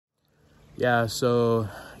Yeah, so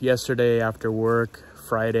yesterday after work,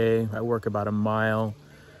 Friday, I work about a mile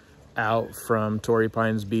out from Torrey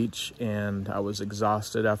Pines Beach, and I was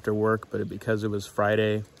exhausted after work, but because it was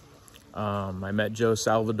Friday, I met Joe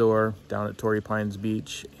Salvador down at Torrey Pines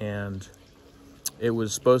Beach, and it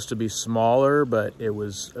was supposed to be smaller, but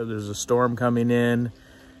there's a storm coming in,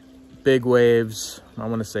 big waves. I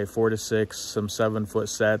want to say 4 to 6, some 7-foot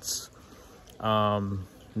sets.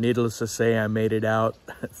 Needless to say, I made it out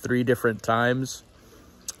 3 different times.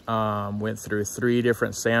 Went through 3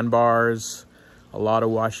 different sandbars, a lot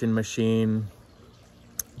of washing machine.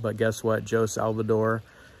 But guess what? Joe Salvador,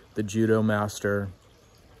 the judo master,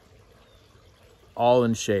 all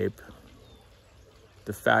in shape.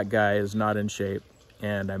 The fat guy is not in shape.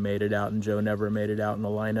 And I made it out, and Joe never made it out in the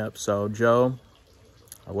lineup. So, Joe,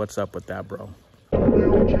 what's up with that, bro?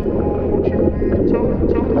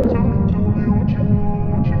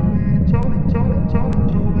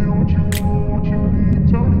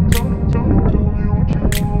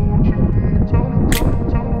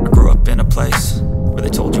 Place where they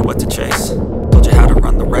told you what to chase, told you how to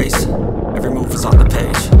run the race. Every move was on the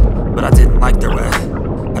page, but I didn't like their way.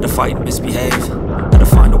 Had to fight and misbehave, had to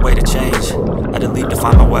find a way to change, had to leave to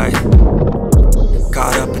find my way.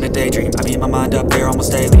 Caught up in a daydream, I beat my mind up there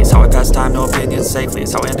almost daily. It's how I pass time, no opinions safely.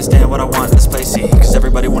 It's how I understand what I want in this place, see. Cause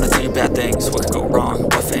everybody wanna tell you bad things, what could go wrong,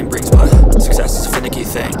 what fame brings. But success is a finicky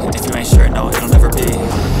thing, and if you ain't sure, no, it'll never be.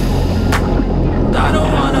 I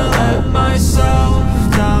don't wanna let myself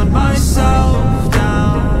down, myself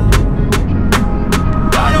down.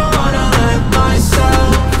 I don't wanna let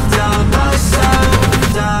myself down,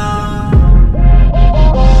 myself down.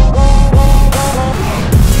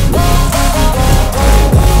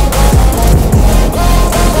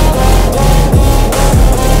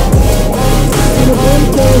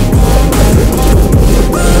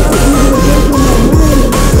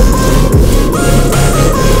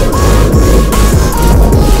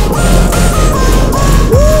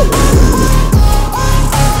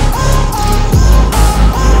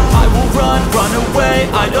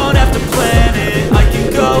 I don't have to plan it, I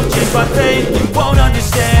can go change my fate. You won't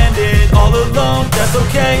understand it, all alone, that's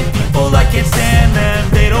okay. People, I can't stand them,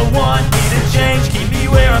 they don't want me to change. Keep me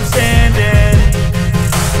where I'm standing,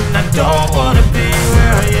 and I don't wanna be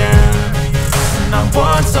where I am. And I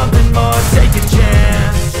want something more, take a chance.